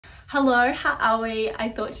Hello, how are we? I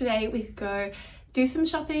thought today we could go do some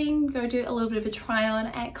shopping, go do a little bit of a try on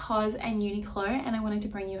at COS and Uniqlo, and I wanted to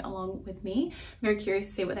bring you along with me. I'm very curious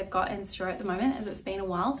to see what they've got in store at the moment, as it's been a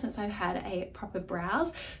while since I've had a proper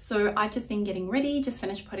browse. So I've just been getting ready, just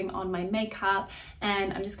finished putting on my makeup,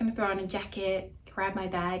 and I'm just going to throw on a jacket, grab my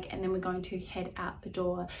bag, and then we're going to head out the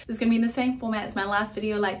door. This is going to be in the same format as my last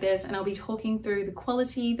video like this, and I'll be talking through the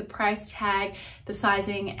quality, the price tag, the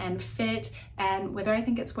sizing and fit, and whether I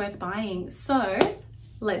think it's worth buying. So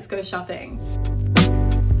let's go shopping.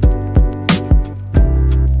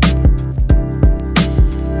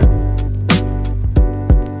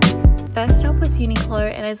 First up was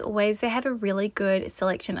Uniqlo, and as always they have a really good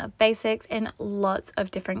selection of basics in lots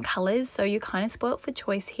of different colors, so you're kind of spoilt for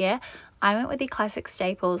choice here. I went with the classic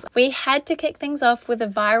staples. We had to kick things off with the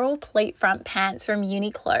viral pleat front pants from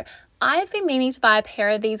Uniqlo. I've been meaning to buy a pair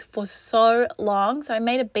of these for so long, so I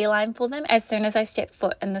made a beeline for them as soon as I stepped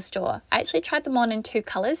foot in the store. I actually tried them on in two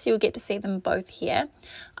colors, so you'll get to see them both here.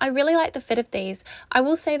 I really like the fit of these. I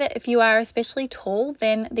will say that if you are especially tall,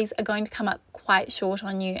 then these are going to come up quite short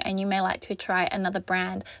on you and you may like to try another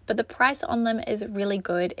brand, but the price on them is really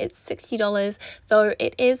good. It's $60, though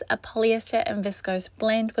it is a polyester and viscose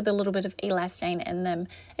blend with a little bit of elastane in them.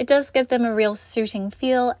 It does give them a real suiting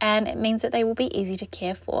feel, and it means that they will be easy to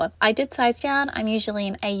care for. I did size down. I'm usually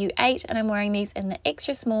an AU8 and I'm wearing these in the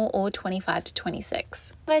extra small or 25 to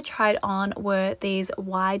 26. What I tried on were these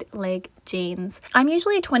wide leg jeans. I'm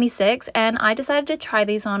usually 26 and I decided to try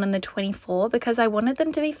these on in the 24 because I wanted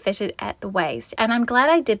them to be fitted at the waist, and I'm glad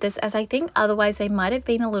I did this as I think otherwise they might have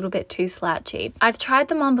been a little bit too slouchy. I've tried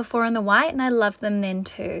them on before in the white and I loved them then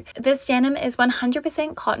too. This denim is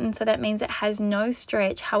 100% cotton, so that means it has no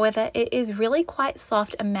stretch. However, it is really quite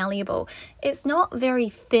soft and malleable. It's not very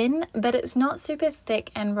thin, but it's not super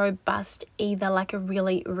thick and robust either, like a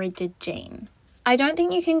really rigid jean. I don't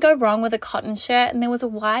think you can go wrong with a cotton shirt, and there was a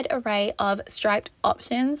wide array of striped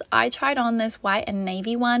options. I tried on this white and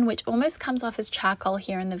navy one, which almost comes off as charcoal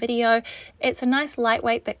here in the video. It's a nice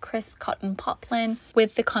lightweight but crisp cotton poplin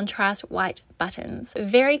with the contrast white buttons.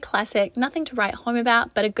 Very classic, nothing to write home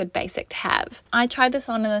about, but a good basic to have. I tried this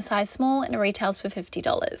on in a size small and it retails for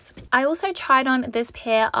 $50. I also tried on this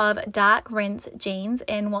pair of dark rinse jeans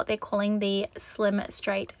in what they're calling the slim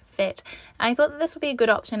straight fit. I thought that this would be a good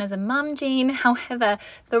option as a mum jean. However,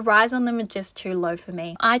 the rise on them are just too low for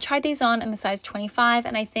me. I tried these on in the size 25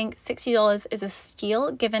 and I think $60 is a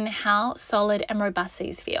steal given how solid and robust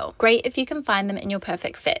these feel. Great if you can find them in your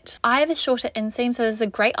perfect fit. I have a shorter inseam, so this is a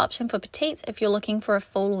great option for petites if you're looking for a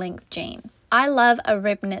full length jean. I love a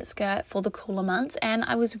rib knit skirt for the cooler months, and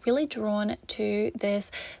I was really drawn to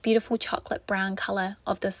this beautiful chocolate brown color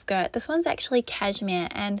of the skirt. This one's actually cashmere,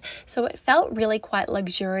 and so it felt really quite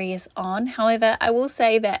luxurious on. However, I will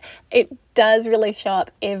say that it does really show up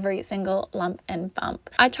every single lump and bump.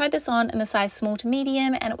 I tried this on in the size small to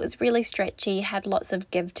medium and it was really stretchy, had lots of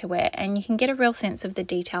give to it, and you can get a real sense of the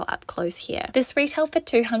detail up close here. This retailed for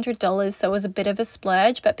 $200, so it was a bit of a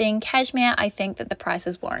splurge, but being cashmere, I think that the price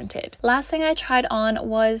is warranted. Last thing I tried on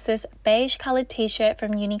was this beige colored t-shirt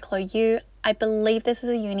from Uniqlo U. I believe this is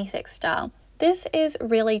a unisex style. This is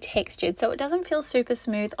really textured, so it doesn't feel super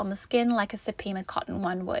smooth on the skin like a Supima cotton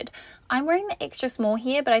one would. I'm wearing the extra small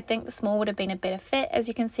here, but I think the small would have been a better fit. As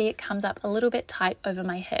you can see, it comes up a little bit tight over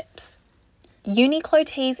my hips. Uniqlo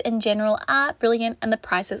tees in general are brilliant, and the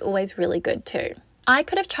price is always really good too. I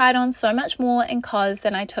could have tried on so much more in COS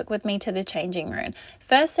than I took with me to the changing room.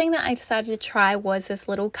 First thing that I decided to try was this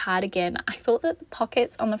little cardigan. I thought that the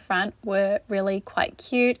pockets on the front were really quite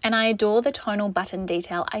cute, and I adore the tonal button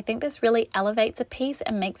detail. I think this really elevates a piece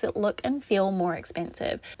and makes it look and feel more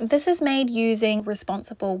expensive. This is made using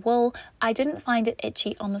responsible wool. I didn't find it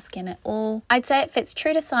itchy on the skin at all. I'd say it fits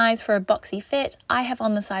true to size for a boxy fit. I have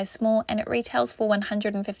on the size small and it retails for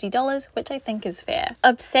 $150, which I think is fair.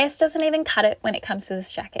 Obsessed doesn't even cut it when it comes to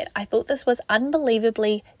this jacket. I thought this was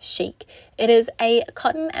unbelievably chic. It is a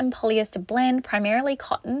cotton and polyester blend, primarily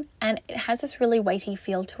cotton, and it has this really weighty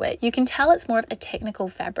feel to it. You can tell it's more of a technical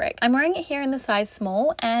fabric. I'm wearing it here in the size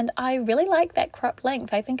small and I really like that crop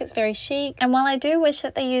length. I think it's very chic, and while I do wish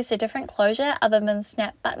that they used a different closure other than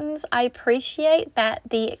snap buttons, I appreciate that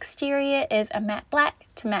the exterior is a matte black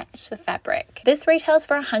to match the fabric. This retails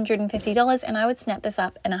for $150 and I would snap this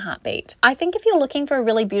up in a heartbeat. I think if you're looking for a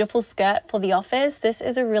really beautiful skirt for the office, this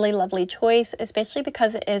is a really lovely choice, especially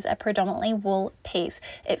because it is a predominantly wool piece.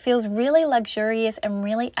 It feels really luxurious and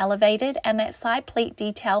really elevated, and that side pleat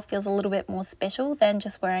detail feels a little bit more special than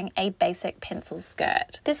just wearing a basic pencil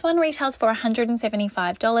skirt. This one retails for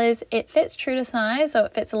 $175. It fits true to size, so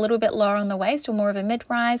it fits a little bit lower on the waist or more of a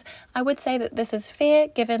mid-rise. I would say that this is fair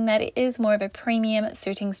given that it is more of a premium suit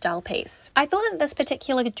suiting style piece. I thought that this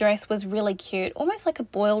particular dress was really cute, almost like a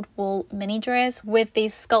boiled wool mini dress with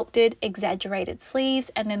these sculpted exaggerated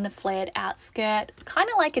sleeves and then the flared out skirt, kind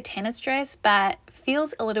of like a tennis dress, but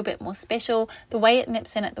feels a little bit more special. The way it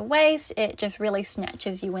nips in at the waist, it just really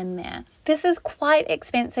snatches you in there. This is quite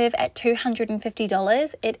expensive at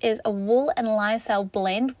 $250. It is a wool and lyocell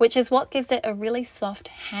blend, which is what gives it a really soft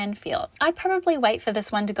hand feel. I'd probably wait for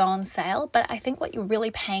this one to go on sale, but I think what you're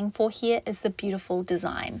really paying for here is the beautiful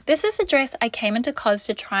design. This is a dress I came into COS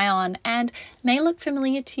to try on and may look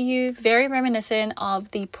familiar to you, very reminiscent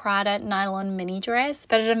of the Prada nylon mini dress,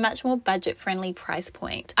 but at a much more budget-friendly price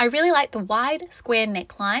point. I really like the wide square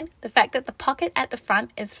neckline, the fact that the pocket at the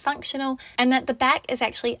front is functional, and that the back is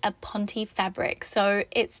actually a ponte fabric, so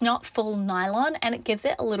it's not full nylon and it gives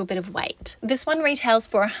it a little bit of weight. This one retails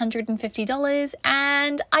for $150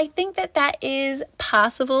 and I think that that is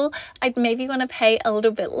passable. I'd maybe want to pay a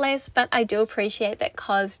little bit less, but I do appreciate that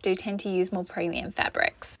COS do tend to use more premium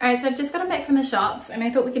fabrics. Alright, so I've just gotten back from the shops and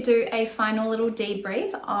I thought we could do a final little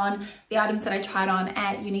debrief on the items that I tried on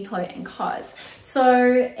at Uniqlo and COS.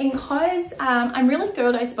 So in COS, I'm really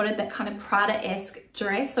thrilled I spotted that kind of Prada-esque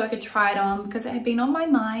dress so I could try it on because it had been on my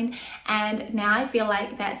mind, and now I feel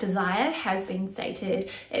like that desire has been sated.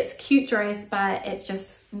 It's a cute dress, but it's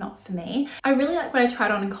just not for me. I really like what I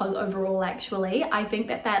tried on in COS overall actually. I think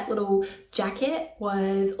that that little jacket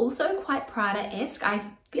was also quite Prada-esque. I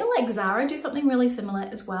feel like Zara do something really similar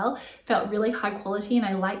as well. Felt really high quality and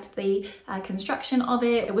I liked the construction of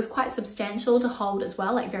it. It was quite substantial to hold as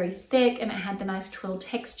well, like very thick, and it had the nice twill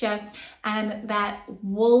texture, and that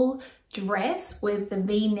wool dress with the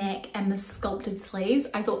V-neck and the sculpted sleeves,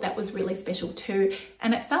 I thought that was really special too,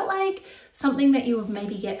 and it felt like something that you would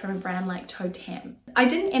maybe get from a brand like Totem. I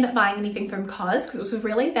didn't end up buying anything from COS because it was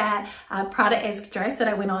really that Prada-esque dress that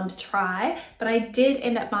I went on to try, but I did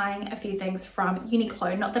end up buying a few things from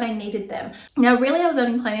Uniqlo, not that I needed them. Now really I was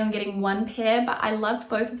only planning on getting one pair, but I loved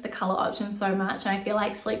both of the color options so much, and I feel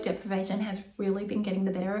like sleep deprivation has really been getting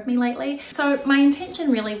the better of me lately. So my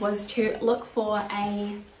intention really was to look for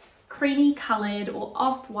a creamy colored or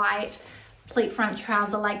off-white pleat front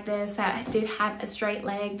trouser like this that did have a straight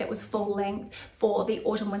leg that was full length for the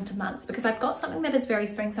autumn winter months, because I've got something that is very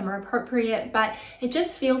spring summer appropriate, but it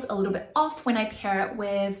just feels a little bit off when I pair it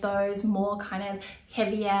with those more kind of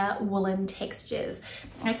heavier woolen textures.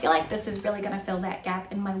 I feel like this is really going to fill that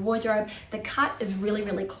gap in my wardrobe. The cut is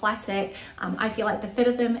really classic. I feel like the fit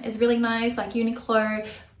of them is really nice, like Uniqlo.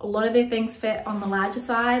 A lot of their things fit on the larger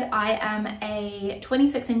side. I am a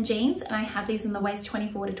 26 in jeans and I have these in the waist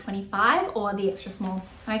 24 to 25 or the extra small.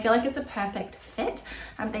 And I feel like it's a perfect fit.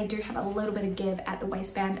 They do have a little bit of give at the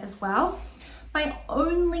waistband as well. My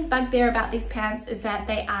only bugbear about these pants is that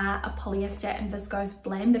they are a polyester and viscose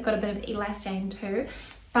blend. They've got a bit of elastane too,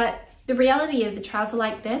 but the reality is a trouser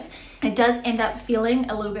like this, it does end up feeling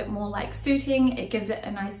a little bit more like suiting. It gives it a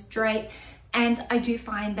nice drape. And I do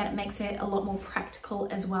find that it makes it a lot more practical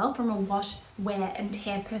as well from a wash, wear and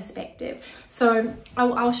tear perspective. So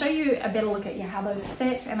I'll show you a better look at how those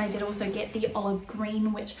fit. And I did also get the olive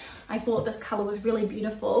green, which I thought this color was really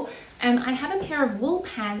beautiful. And I have a pair of wool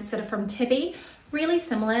pants that are from Tibby, really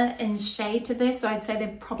similar in shade to this. So I'd say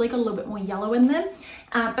they've probably got a little bit more yellow in them,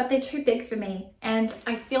 but they're too big for me. And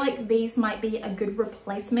I feel like these might be a good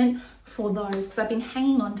replacement for those because I've been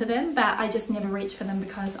hanging on to them, but I just never reach for them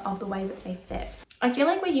because of the way that they fit. I feel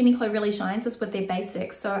like where Uniqlo really shines is with their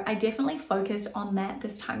basics, so I definitely focused on that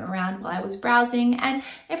this time around while I was browsing, and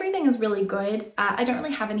everything is really good. I don't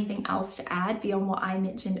really have anything else to add beyond what I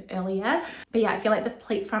mentioned earlier, but yeah, I feel like the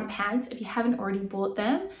pleat front pants, if you haven't already bought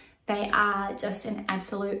them, they are just an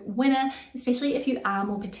absolute winner, especially if you are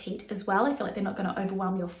more petite as well. I feel like they're not going to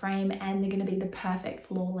overwhelm your frame and they're going to be the perfect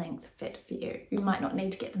floor length fit for you. You might not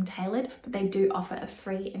need to get them tailored, but they do offer a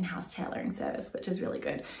free in-house tailoring service, which is really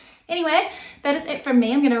good. Anyway, that is it from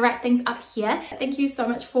me. I'm going to wrap things up here. Thank you so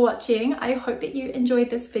much for watching. I hope that you enjoyed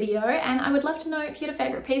this video, and I would love to know if you had a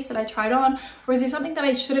favorite piece that I tried on, or is there something that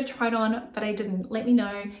I should have tried on but I didn't. Let me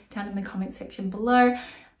know down in the comment section below.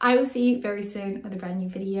 I will see you very soon with a brand new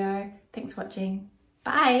video. Thanks for watching.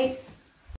 Bye.